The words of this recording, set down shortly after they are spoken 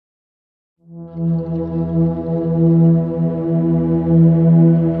Our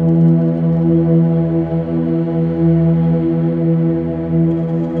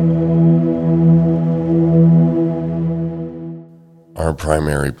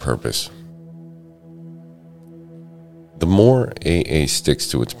primary purpose. The more AA sticks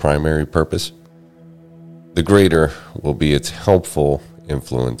to its primary purpose, the greater will be its helpful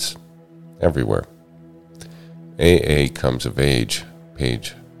influence everywhere. AA Comes of Age,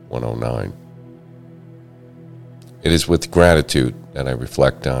 page 109. It is with gratitude that I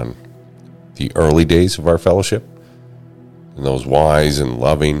reflect on the early days of our fellowship and those wise and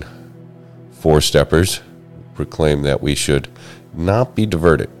loving four-steppers who proclaim that we should not be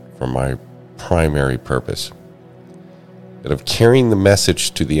diverted from my primary purpose, that of carrying the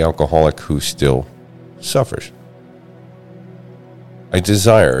message to the alcoholic who still suffers. I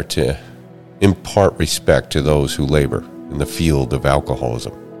desire to impart respect to those who labor in the field of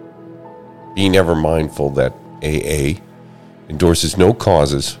alcoholism, being ever mindful that AA endorses no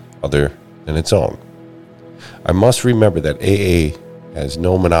causes other than its own. I must remember that AA has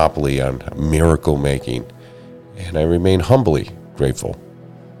no monopoly on miracle making, and I remain humbly grateful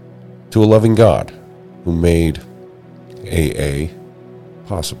to a loving God who made AA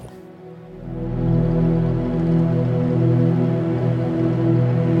possible.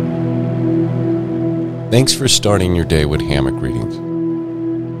 Thanks for starting your day with hammock readings,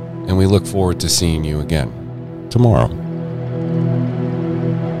 and we look forward to seeing you again tomorrow.